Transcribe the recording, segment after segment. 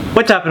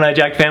What's up, my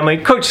Jacked family?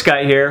 Coach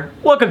Scott here.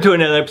 Welcome to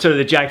another episode of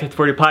the Jacked After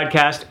 40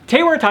 podcast.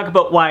 Today we're going to talk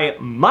about why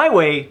my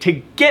way to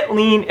get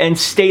lean and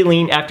stay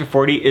lean after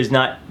 40 is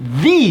not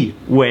the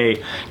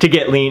way to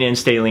get lean and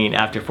stay lean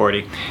after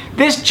 40.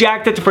 This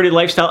Jacked After 40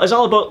 lifestyle is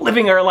all about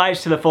living our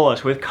lives to the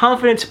fullest with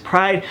confidence,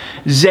 pride,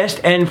 zest,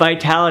 and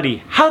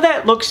vitality. How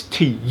that looks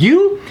to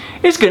you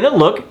is going to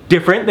look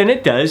different than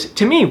it does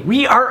to me.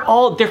 We are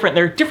all different.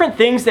 There are different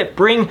things that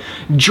bring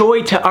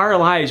joy to our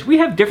lives. We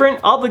have different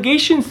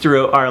obligations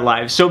throughout our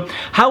lives. So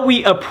how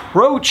we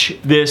approach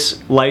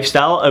this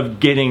lifestyle of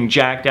getting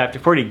jacked after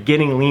 40,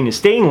 getting lean and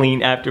staying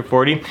lean after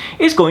 40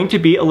 is going to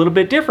be a little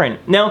bit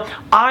different. Now,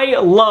 I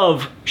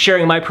love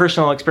sharing my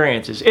personal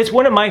experiences. It's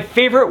one of my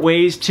favorite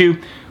ways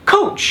to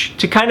coach,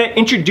 to kind of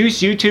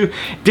introduce you to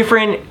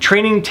different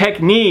training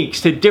techniques,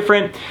 to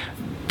different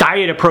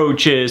diet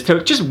approaches,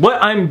 to just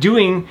what I'm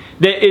doing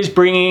that is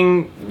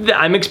that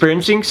I'm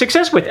experiencing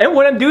success with, and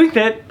what I'm doing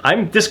that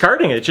I'm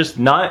discarding. It's just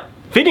not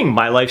fitting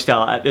my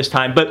lifestyle at this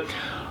time. But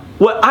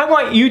what I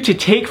want you to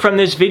take from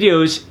this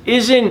video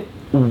isn't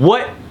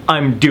what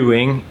I'm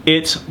doing,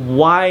 it's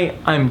why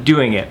I'm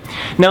doing it.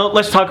 Now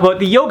let's talk about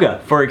the yoga,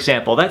 for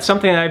example. That's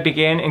something that I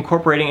began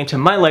incorporating into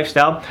my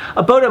lifestyle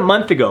about a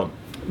month ago.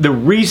 The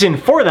reason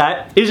for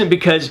that isn't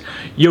because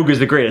yoga is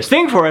the greatest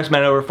thing for us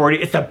men over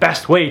 40. It's the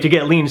best way to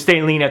get lean,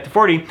 stay lean after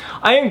 40.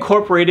 I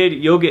incorporated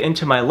yoga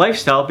into my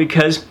lifestyle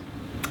because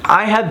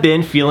I have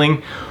been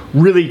feeling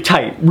really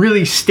tight,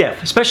 really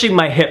stiff, especially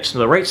my hips,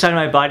 the right side of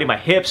my body, my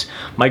hips,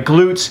 my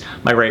glutes,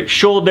 my right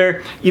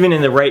shoulder, even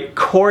in the right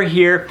core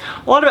here.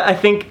 A lot of it, I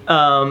think,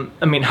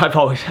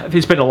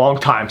 it's been a long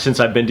time since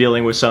I've been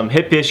dealing with some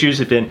hip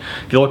issues. If you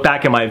look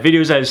back at my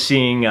videos, I was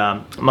seeing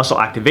muscle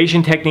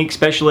activation technique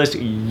specialist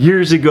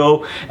years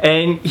ago,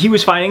 and he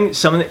was finding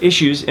some of the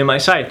issues in my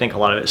side. I think a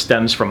lot of it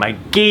stems from my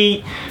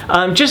gait,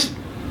 just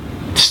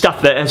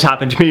stuff that has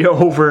happened to me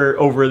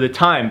over the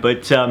time.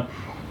 But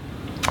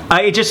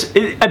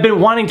I've been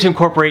wanting to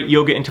incorporate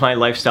yoga into my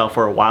lifestyle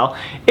for a while.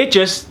 It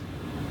just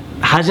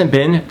hasn't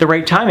been the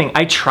right timing.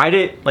 I tried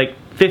it like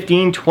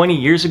 15, 20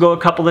 years ago a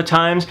couple of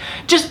times.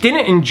 Just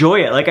didn't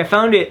enjoy it. Like I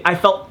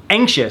felt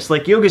anxious.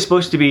 Like yoga is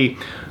supposed to be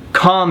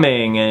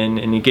calming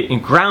and you getting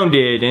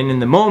grounded and in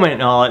the moment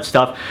and all that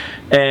stuff.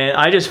 And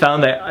I just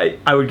found that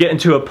I would get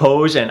into a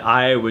pose and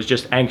I was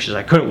just anxious.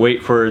 I couldn't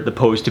wait for the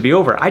pose to be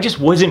over. I just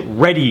wasn't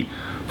ready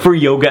for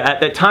yoga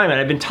at that time. And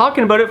I've been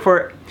talking about it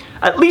for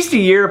at least a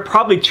year,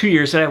 probably 2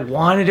 years, that I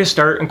wanted to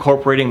start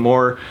incorporating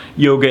more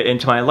yoga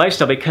into my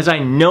lifestyle because I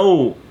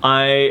know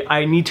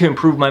I need to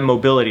improve my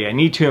mobility. I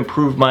need to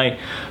improve my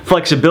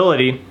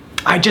flexibility.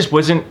 I just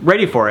wasn't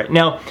ready for it.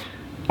 Now,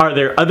 are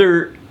there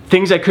other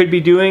things I could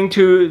be doing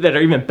that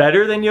are even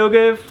better than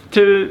yoga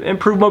to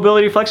improve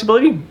mobility,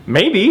 flexibility?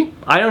 Maybe,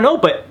 I don't know.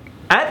 But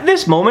at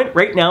this moment,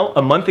 right now,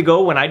 a month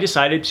ago, when I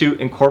decided to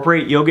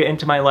incorporate yoga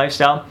into my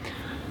lifestyle,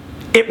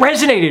 it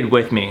resonated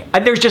with me.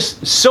 There's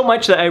just so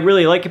much that I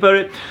really like about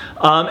it,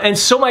 and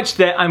so much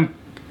that I'm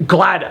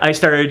glad I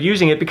started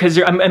using it because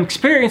I'm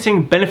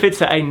experiencing benefits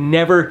that I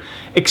never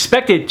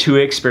expected to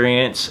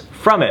experience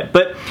from it.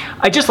 But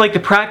I just like the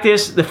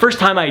practice. The first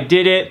time I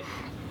did it,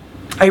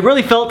 I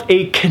really felt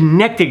a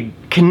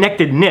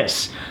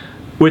connectedness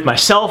with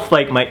myself,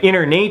 like my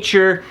inner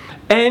nature,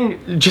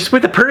 and just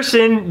with the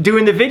person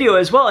doing the video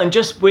as well, and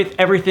just with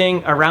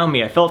everything around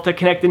me. I felt a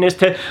connectedness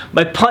to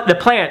the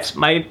plants,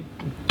 my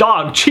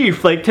dog,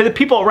 Chief, like to the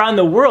people around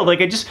the world. Like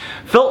I just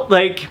felt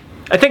like,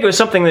 I think it was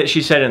something that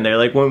she said in there,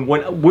 like when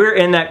we're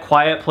in that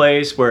quiet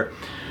place where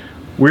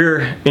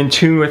we're in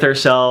tune with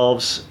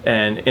ourselves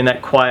and in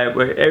that quiet,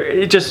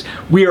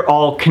 we are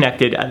all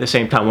connected at the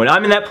same time. When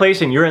I'm in that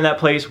place and you're in that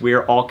place, we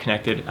are all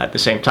connected at the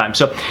same time.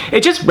 So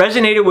it just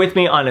resonated with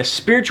me on a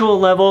spiritual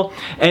level.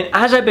 And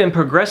as I've been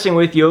progressing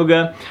with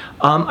yoga,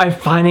 I'm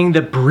finding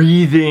the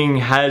breathing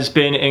has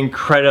been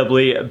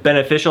incredibly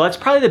beneficial. That's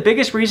probably the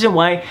biggest reason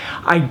why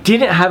I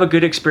didn't have a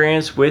good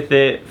experience with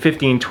it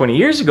 15, 20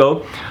 years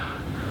ago.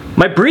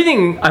 My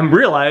breathing, I'm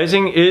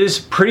realizing, is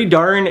pretty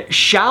darn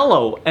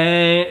shallow,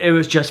 and it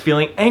was just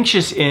feeling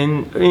anxious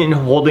in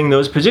holding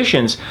those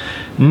positions.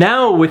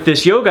 Now with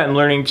this yoga, I'm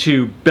learning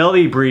to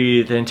belly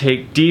breathe and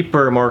take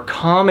deeper, more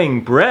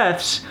calming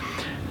breaths,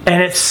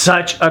 and it's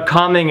such a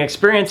calming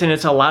experience, and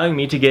it's allowing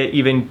me to get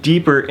even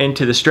deeper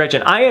into the stretch.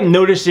 And I am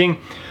noticing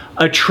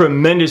a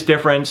tremendous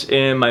difference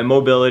in my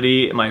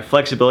mobility, my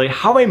flexibility,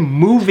 how I'm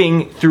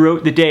moving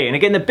throughout the day. And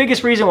again, the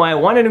biggest reason why I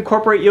wanted to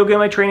incorporate yoga in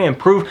my training and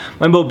improve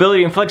my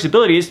mobility and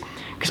flexibility is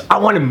because I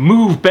want to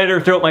move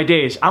better throughout my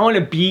days. I want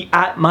to be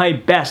at my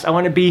best. I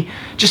want to be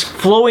just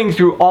flowing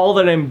through all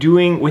that I'm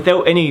doing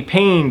without any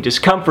pain,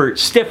 discomfort,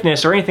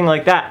 stiffness, or anything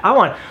like that. I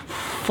want to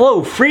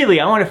flow freely.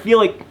 I want to feel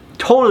like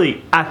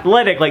totally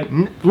athletic, like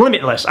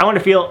limitless. I want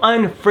to feel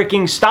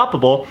unfreaking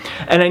stoppable,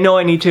 and I know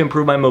I need to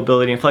improve my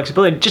mobility and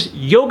flexibility. Just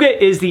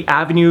yoga is the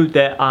avenue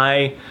that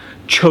I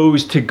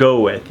chose to go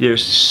with.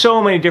 There's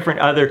so many different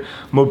other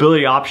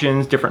mobility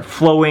options, different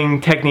flowing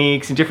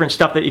techniques, and different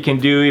stuff that you can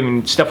do,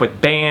 even stuff with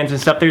bands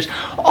and stuff. There's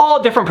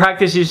all different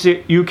practices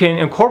that you can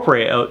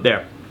incorporate out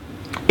there.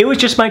 it was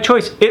just my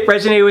choice. It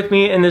resonated with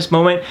me in this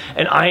moment,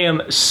 and I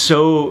am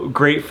so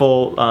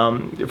grateful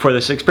for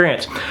this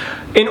experience.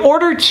 In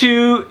order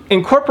to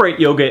incorporate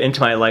yoga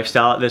into my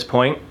lifestyle at this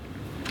point,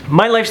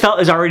 my lifestyle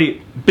is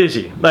already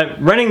busy. Like,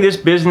 running this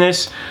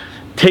business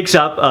takes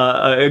up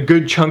a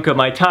good chunk of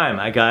my time.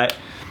 I got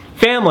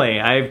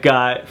family, I've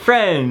got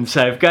friends,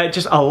 I've got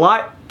just a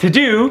lot to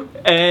do,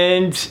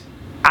 and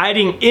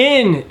adding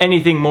in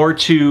anything more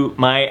to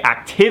my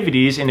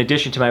activities in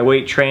addition to my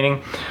weight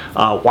training,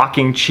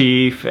 walking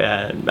chief,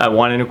 and I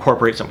wanted to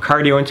incorporate some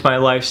cardio into my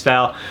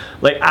lifestyle.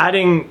 Like,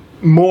 adding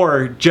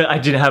more, I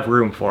didn't have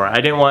room for. I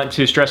didn't want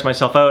to stress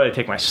myself out. I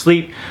take my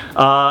sleep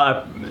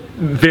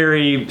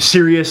very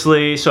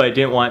seriously, so I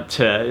didn't want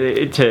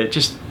to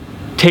just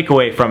take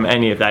away from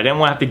any of that. I didn't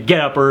want to have to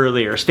get up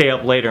early or stay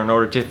up later in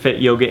order to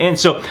fit yoga in.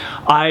 So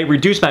I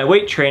reduced my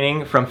weight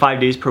training from 5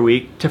 days per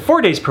week to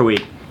 4 days per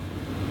week.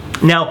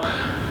 Now,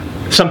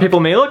 some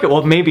people may look at,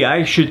 well, maybe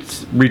I should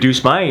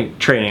reduce my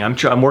training.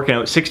 I'm working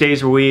out 6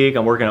 days a week,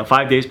 I'm working out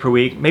 5 days per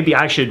week. Maybe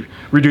I should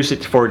reduce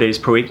it to 4 days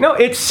per week. No,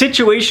 it's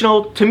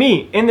situational to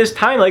me in this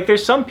time. Like,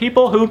 there's some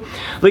people who,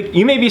 like,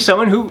 you may be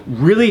someone who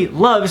really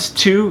loves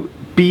to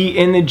be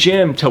in the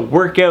gym, to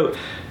work out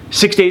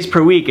 6 days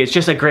per week. It's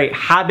just a great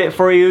habit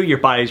for you. Your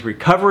body's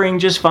recovering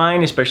just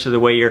fine, especially the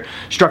way you're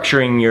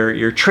structuring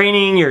your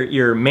training,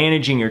 you're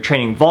managing your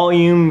training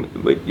volume.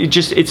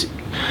 It's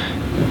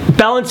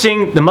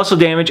balancing the muscle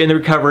damage and the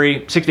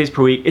recovery 6 days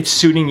per week. It's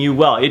suiting you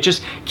well. It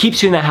just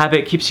keeps you in that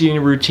habit, keeps you in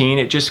a routine.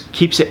 It just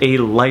keeps it a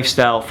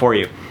lifestyle for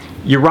you.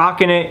 You're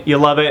rocking it, you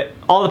love it,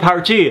 all the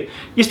power to you.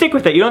 You stick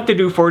with it. You don't have to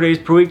do 4 days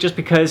per week just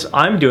because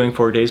I'm doing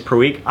 4 days per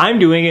week. I'm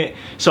doing it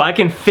so I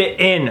can fit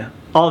in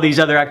all these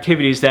other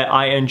activities that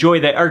I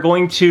enjoy that are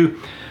going to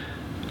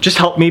just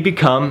help me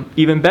become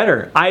even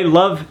better. I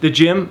love the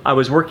gym. I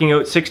was working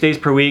out 6 days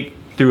per week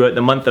through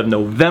the month of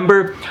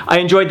November. I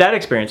enjoyed that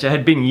experience. It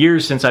had been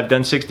years since I've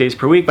done 6 days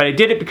per week, but I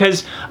did it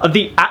because of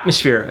the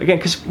atmosphere. Again,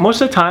 because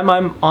most of the time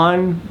I'm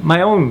on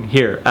my own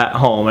here at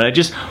home, and I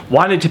just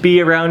wanted to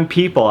be around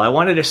people. I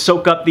wanted to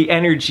soak up the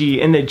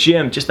energy in the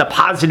gym, just the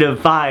positive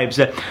vibes,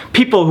 the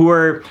people who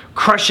are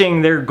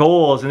crushing their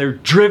goals and they're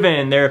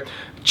driven, they're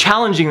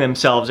challenging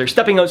themselves, they're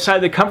stepping outside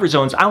the comfort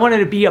zones. I wanted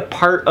to be a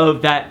part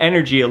of that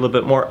energy a little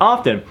bit more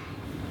often.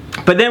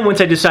 But then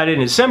once I decided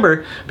in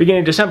December, beginning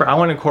of December, I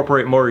want to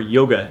incorporate more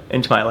yoga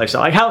into my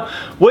lifestyle. Like,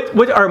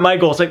 what are my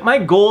goals? Like, my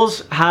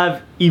goals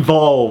have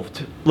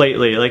evolved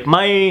lately. Like,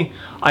 my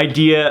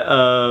idea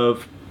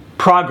of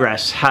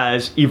progress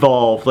has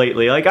evolved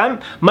lately. Like,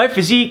 my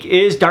physique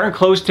is darn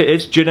close to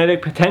its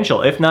genetic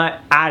potential, if not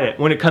at it,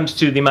 when it comes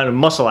to the amount of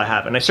muscle I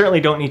have. And I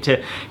certainly don't need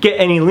to get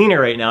any leaner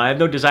right now. I have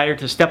no desire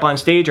to step on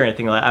stage or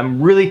anything like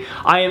that.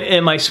 I am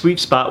in my sweet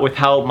spot with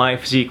how my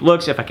physique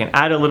looks. If I can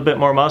add a little bit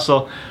more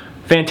muscle,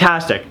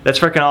 fantastic. That's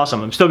freaking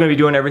awesome. I'm still going to be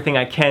doing everything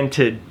I can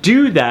to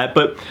do that,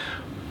 but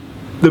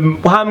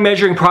how I'm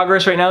measuring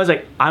progress right now is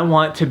like, I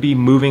want to be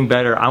moving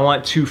better. I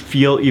want to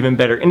feel even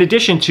better, in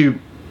addition to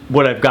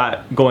what I've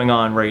got going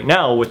on right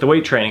now with the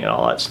weight training and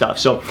all that stuff.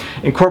 So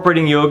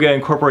incorporating yoga,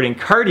 incorporating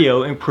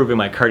cardio, improving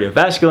my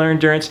cardiovascular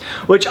endurance,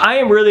 which I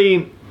am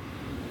really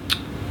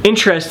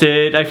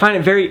interested. I find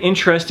it very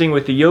interesting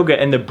with the yoga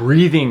and the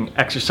breathing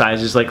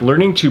exercises, like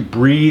learning to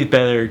breathe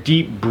better,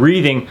 deep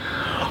breathing.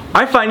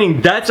 I'm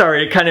finding that's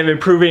already kind of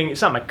improving.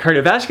 It's not my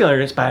cardiovascular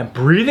endurance, but I'm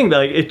breathing,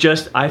 but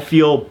like I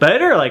feel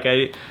better. Like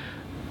I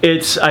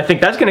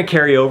think that's going to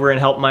carry over and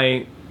help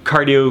my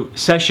cardio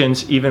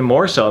sessions even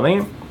more so. I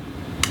mean,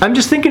 I'm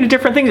just thinking of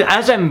different things.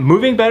 As I'm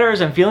moving better,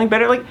 as I'm feeling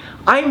better, like,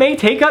 I may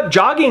take up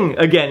jogging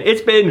again.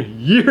 It's been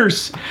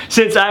years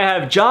since I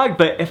have jogged,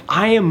 but if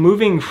I am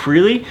moving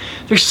freely,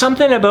 there's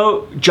something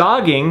about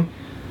jogging,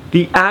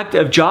 the act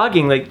of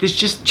jogging, like this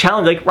just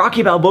challenge, like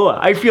Rocky Balboa.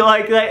 I feel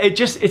like that it's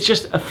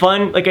just a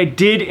fun, like, I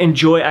did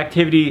enjoy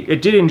activity. I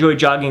did enjoy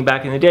jogging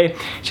back in the day.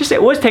 It's just,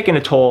 it was taking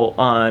a toll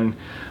on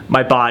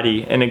my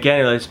body, and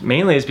again, it's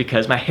mainly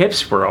because my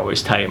hips were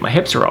always tight. My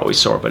hips are always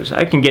sore, but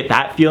I can get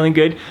that feeling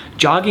good.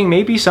 Jogging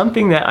may be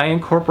something that I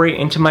incorporate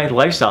into my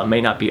lifestyle. It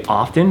may not be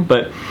often,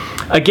 but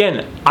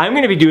again, I'm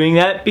going to be doing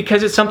that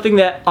because it's something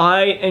that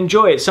I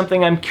enjoy. It's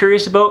something I'm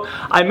curious about.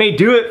 I may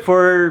do it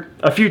for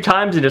a few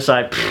times and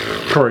decide,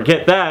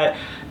 forget that.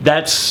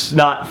 That's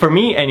not for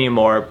me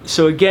anymore.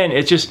 So again,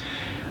 it's just,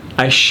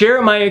 I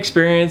share my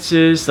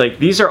experiences. Like,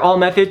 these are all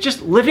methods,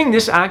 just living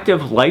this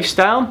active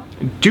lifestyle,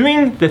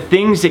 doing the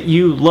things that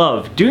you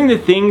love, doing the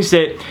things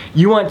that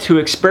you want to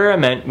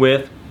experiment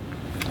with.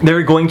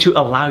 They're going to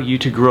allow you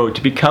to grow,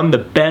 to become the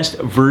best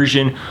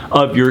version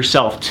of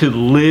yourself, to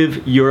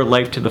live your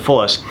life to the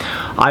fullest.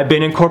 I've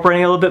been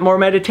incorporating a little bit more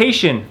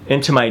meditation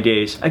into my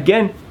days.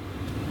 Again,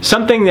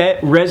 something that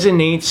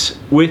resonates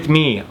with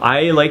me.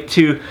 I like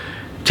to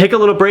take a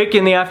little break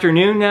in the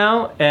afternoon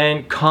now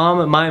and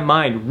calm my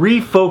mind,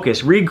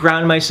 refocus,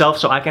 reground myself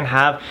so I can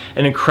have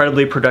an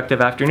incredibly productive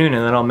afternoon,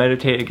 and then I'll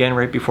meditate again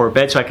right before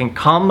bed so I can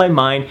calm my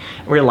mind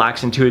and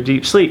relax into a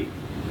deep sleep.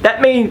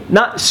 That may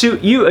not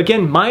suit you.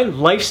 Again, my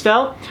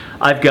lifestyle,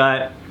 I've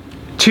got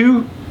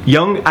 2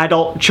 young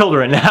adult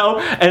children now,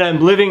 and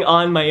I'm living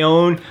on my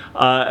own.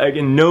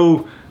 Again,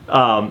 no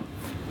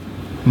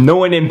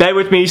one in bed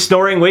with me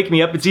snoring, wake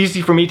me up. It's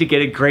easy for me to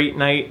get a great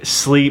night's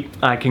sleep.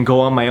 I can go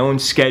on my own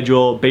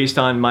schedule based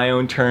on my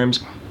own terms.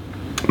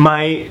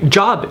 My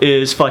job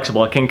is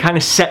flexible. I can kind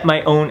of set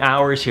my own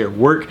hours here.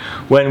 Work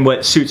when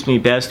what suits me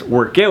best,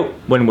 work out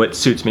when what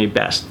suits me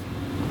best.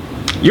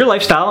 Your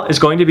lifestyle is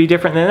going to be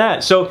different than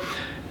that. So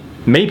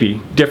maybe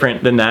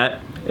different than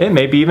that. It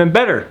may be even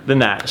better than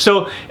that.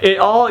 So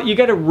you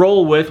got to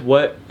roll with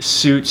what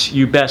suits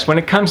you best. When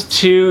it comes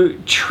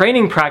to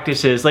training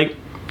practices, like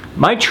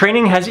my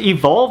training has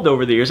evolved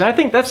over the years. And I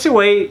think that's the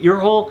way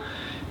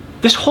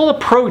this whole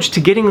approach to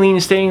getting lean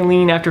and staying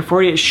lean after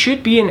 40, it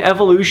should be an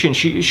evolution.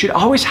 You should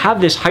always have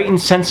this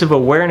heightened sense of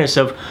awareness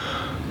of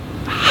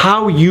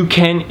how you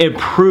can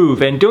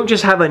improve, and don't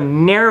just have a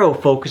narrow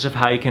focus of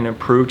how you can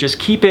improve. Just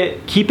keep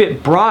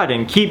it broad,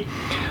 and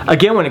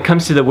again, when it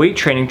comes to the weight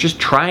training, just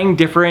trying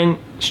different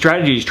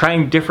strategies,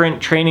 trying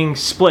different training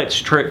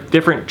splits,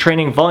 different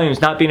training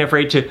volumes, not being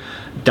afraid to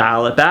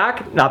dial it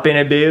back, not being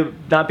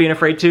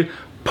afraid to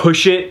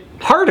push it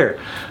harder.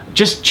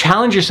 Just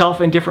challenge yourself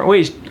in different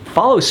ways.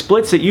 Follow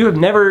splits that you have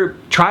never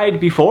tried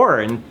before,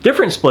 and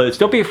different splits.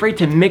 Don't be afraid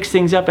to mix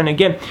things up. And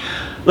again,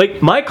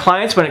 like my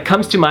clients, when it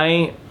comes to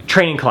my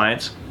training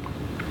clients,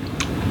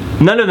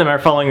 none of them are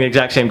following the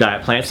exact same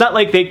diet plan. It's not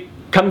like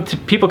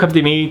people come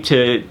to me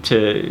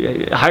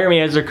to hire me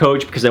as their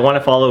coach because they want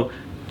to follow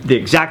the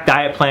exact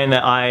diet plan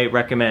that I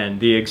recommend,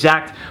 the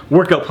exact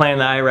workout plan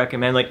that I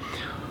recommend. Like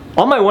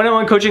all my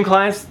one-on-one coaching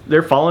clients,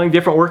 they're following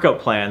different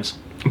workout plans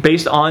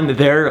based on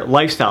their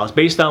lifestyles,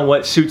 based on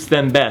what suits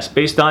them best,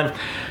 based on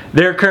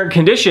their current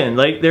condition,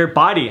 like their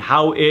body,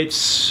 how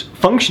it's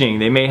functioning.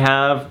 They may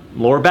have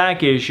lower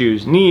back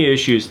issues, knee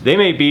issues. They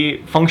may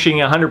be functioning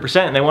 100%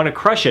 and they want to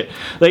crush it.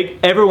 Like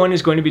everyone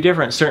is going to be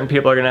different. Certain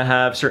people are going to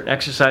have certain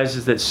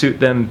exercises that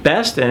suit them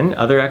best and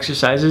other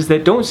exercises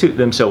that don't suit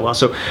them so well.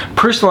 So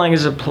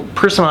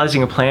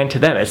personalizing a plan to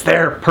them. It's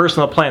their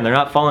personal plan. They're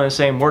not following the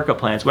same workout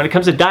plans. When it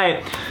comes to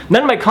diet,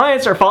 none of my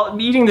clients are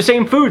eating the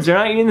same foods. They're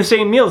not eating the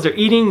same meals. They're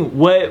eating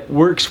what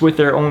works with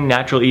their own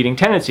natural eating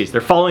tendencies.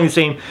 They're following the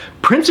same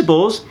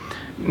principles,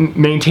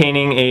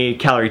 maintaining a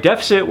calorie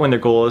deficit when their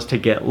goal is to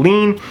get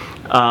lean,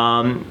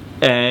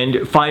 and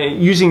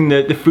using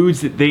the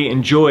foods that they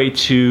enjoy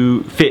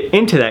to fit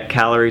into that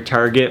calorie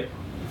target,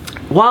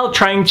 while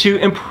trying to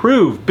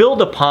improve,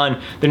 build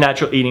upon their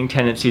natural eating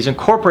tendencies,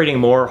 incorporating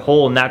more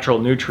whole, natural,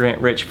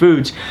 nutrient-rich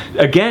foods,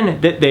 again,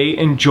 that they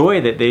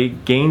enjoy, that they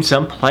gain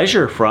some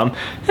pleasure from.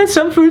 And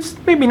some foods,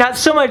 maybe not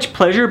so much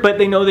pleasure, but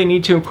they know they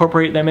need to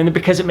incorporate them in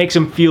because it makes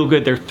them feel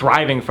good. They're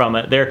thriving from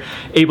it. They're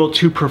able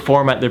to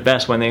perform at their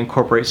best when they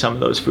incorporate some of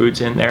those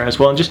foods in there as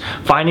well. And just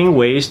finding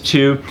ways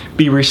to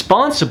be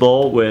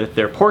responsible with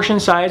their portion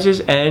sizes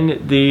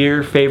and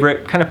their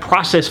favorite kind of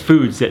processed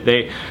foods that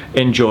they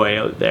enjoy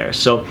out there.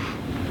 So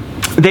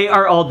they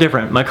are all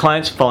different. My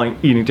clients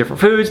eating different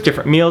foods,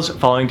 different meals,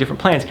 following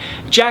different plans.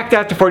 Jacked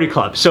After 40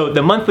 Club. So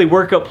the monthly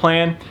workout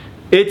plan,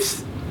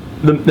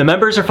 the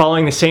members are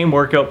following the same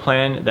workout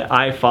plan that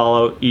I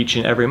follow each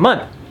and every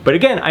month. But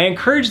again, I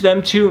encourage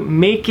them to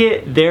make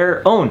it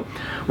their own.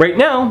 Right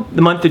now,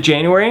 the month of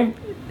January,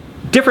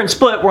 different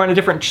split. We're on a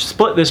different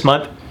split this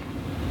month.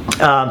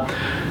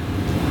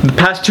 The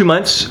past 2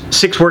 months,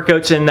 6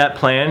 workouts in that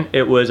plan.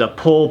 It was a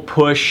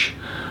pull-push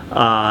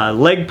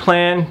leg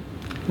plan.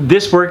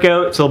 This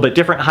workout, it's a little bit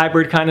different,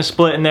 hybrid kind of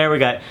split in there. We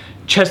got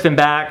chest and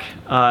back.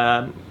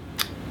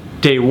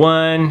 Day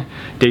 1,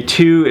 day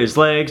 2 is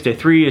legs, day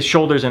 3 is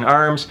shoulders and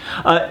arms.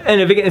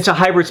 And again, it's a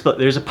hybrid split.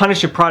 There's a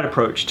punish and prod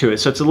approach to it,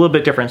 so it's a little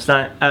bit different. It's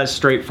not as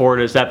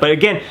straightforward as that. But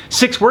again,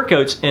 6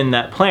 workouts in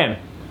that plan.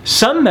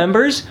 Some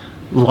members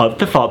love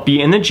to be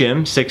in the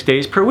gym 6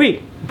 days per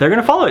week. They're going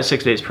to follow it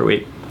 6 days per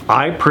week.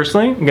 I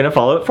personally am going to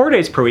follow it 4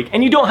 days per week.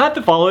 And you don't have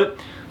to follow it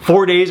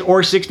 4 days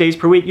or 6 days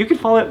per week. You can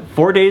follow it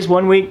 4 days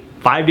one week,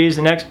 5 days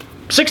the next,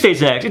 6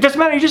 days the next. It doesn't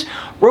matter. You just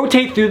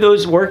rotate through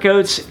those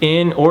workouts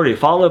in order.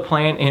 Follow a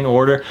plan in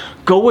order.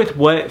 Go with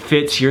what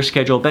fits your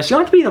schedule best. You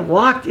don't have to be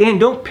locked in.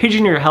 Don't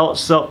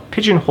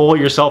pigeonhole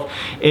yourself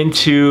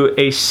into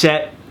a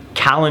set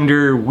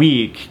calendar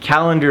week,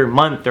 calendar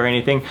month, or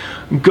anything.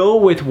 Go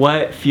with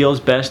what feels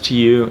best to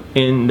you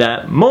in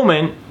that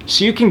moment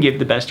so you can give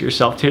the best of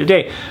yourself to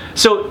today.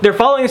 So they're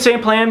following the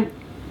same plan.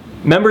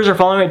 Members are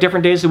following it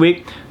different days of the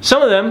week.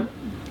 Some of them,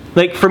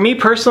 like for me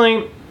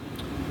personally,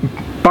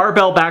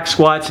 barbell back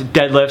squats,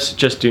 deadlifts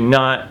just do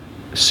not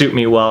suit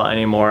me well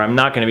anymore. I'm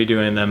not going to be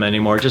doing them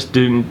anymore. It just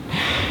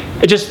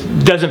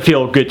doesn't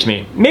feel good to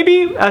me.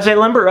 Maybe as I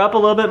limber up a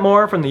little bit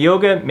more from the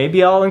yoga,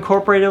 maybe I'll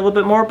incorporate it a little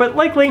bit more, but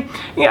likely,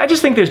 I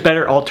just think there's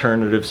better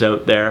alternatives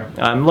out there.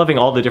 I'm loving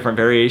all the different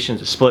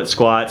variations of split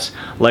squats,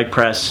 leg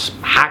press,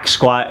 hack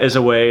squat is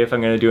a way if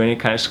I'm going to do any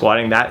kind of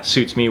squatting. That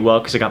suits me well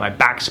because I got my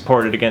back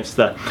supported against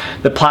the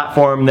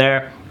platform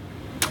there.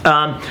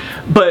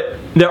 But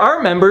there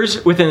are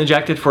members within the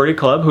Jacked After 40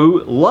 Club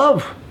who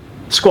love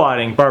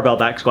squatting, barbell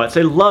back squats.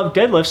 They love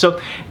deadlifts,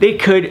 so they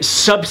could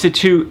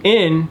substitute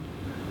in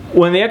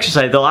when they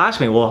exercise, they'll ask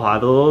me, we'll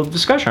have a little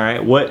discussion,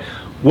 right?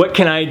 What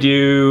can I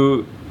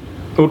do?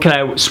 What can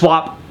I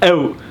swap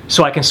out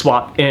so I can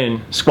swap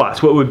in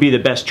squats? What would be the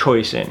best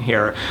choice in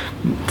here?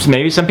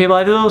 Maybe some people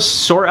have a little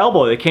sore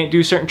elbow. They can't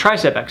do certain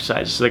tricep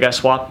exercises. So they got to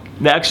swap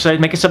the exercise,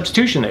 make a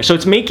substitution there. So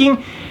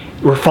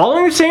we're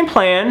following the same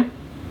plan,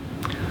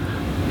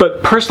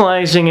 but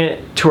personalizing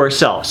it to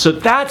ourselves. So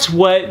that's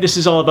what this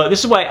is all about.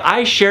 This is why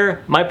I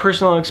share my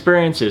personal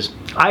experiences.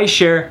 I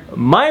share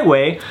my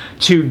way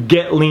to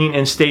get lean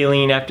and stay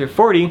lean after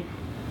 40,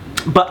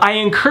 but I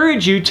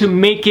encourage you to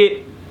make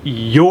it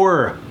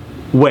your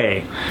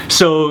way.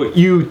 So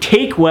you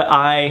take what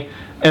I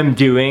am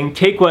doing,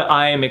 take what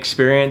I am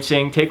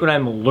experiencing, take what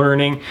I'm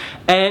learning,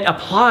 and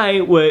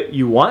apply what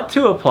you want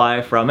to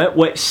apply from it,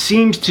 what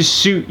seems to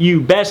suit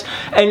you best,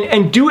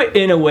 and do it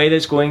in a way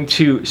that's going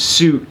to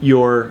suit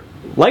your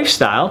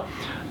lifestyle,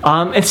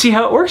 and see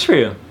how it works for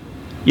you.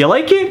 You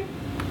like it?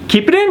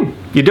 Keep it in.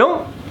 You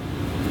don't?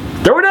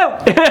 Throw it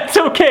out. That's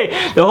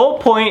okay. The whole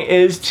point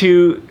is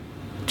to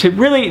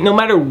really, no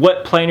matter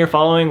what plan you're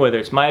following, whether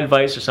it's my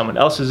advice or someone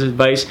else's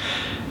advice,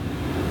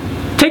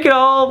 take it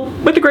all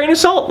with a grain of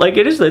salt. Like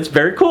it is, it's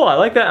very cool. I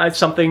like that. It's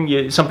something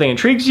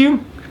intrigues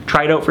you,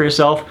 try it out for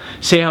yourself,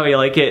 say how you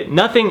like it.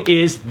 Nothing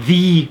is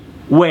the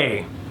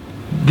way.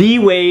 The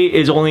way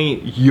is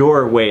only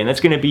your way, and that's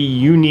going to be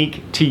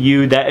unique to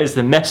you. That is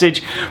the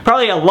message.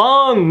 Probably a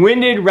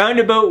long-winded,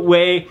 roundabout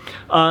way.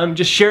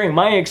 Just sharing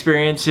my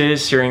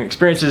experiences, sharing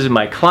experiences of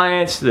my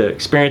clients, the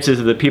experiences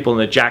of the people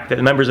in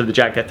the members of the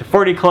Jacked After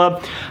 40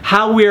 Club,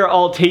 how we are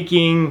all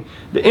taking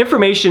the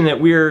information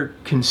that we're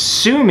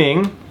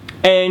consuming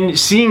and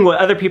seeing what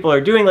other people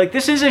are doing. Like,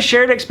 this is a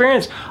shared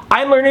experience.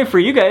 I'm learning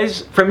from you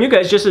guys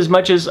just as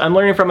much as I'm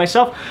learning from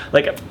myself.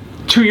 Like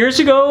 2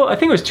 years ago, I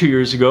think it was 2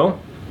 years ago,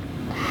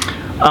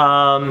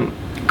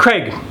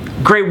 Craig,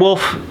 Great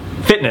Wolf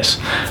Fitness,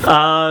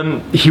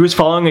 he was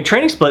following a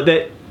training split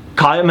that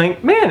caught him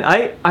like, man,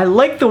 I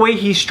like the way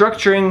he's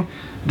structuring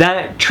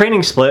that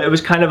training split. It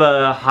was kind of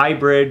a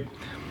hybrid,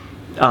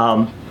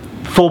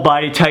 full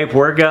body type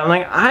workout. I'm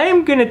like,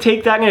 I'm gonna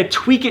take that, I'm gonna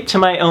tweak it to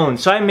my own.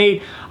 So I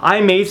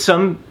made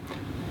some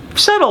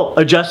subtle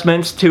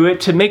adjustments to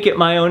it to make it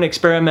my own,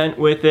 experiment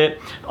with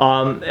it,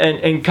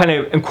 and kind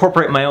of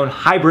incorporate my own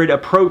hybrid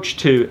approach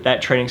to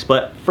that training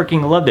split.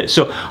 Freaking loved it.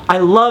 So I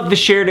love the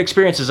shared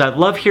experiences. I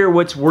love hear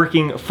what's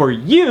working for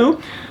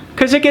you,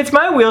 because it gets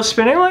my wheels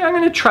spinning. Like, I'm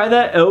going to try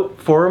that out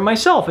for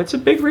myself. It's a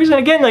big reason.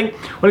 Again, like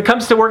when it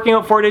comes to working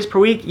out 4 days per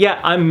week, yeah,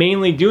 I'm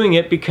mainly doing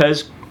it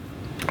because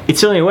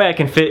it's the only way I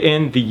can fit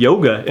in the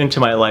yoga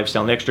into my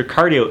lifestyle, the extra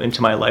cardio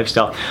into my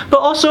lifestyle. But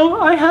also,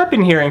 I have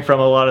been hearing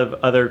from a lot of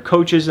other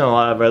coaches and a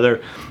lot of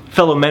other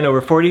fellow men over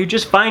 40 who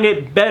just find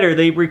it better.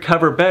 They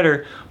recover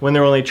better when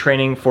they're only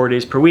training 4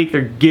 days per week.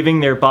 They're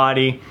giving their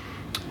body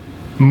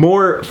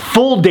more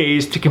full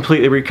days to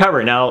completely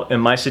recover. Now, in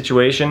my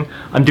situation,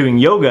 I'm doing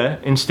yoga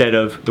instead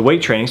of the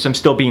weight training, so I'm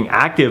still being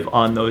active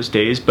on those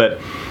days,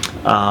 but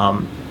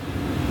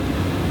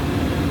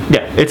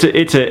yeah, it's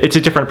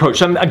a different approach.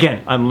 So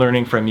I'm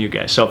learning from you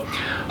guys. So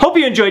hope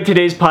you enjoyed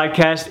today's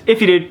podcast.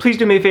 If you did, please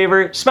do me a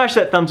favor, smash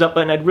that thumbs up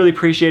button. I'd really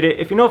appreciate it.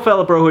 If you know a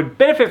fellow bro who would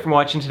benefit from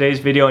watching today's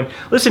video and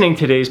listening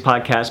to today's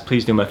podcast,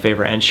 please do me a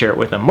favor and share it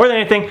with them. More than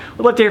anything,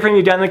 we'd love to hear from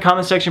you down in the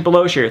comment section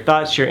below. Share your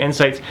thoughts, share your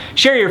insights,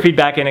 share your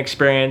feedback and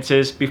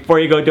experiences. Before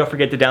you go, don't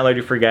forget to download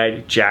your free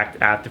guide,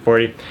 Jacked After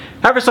 40.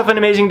 Have yourself an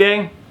amazing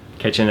day.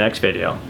 Catch you in the next video.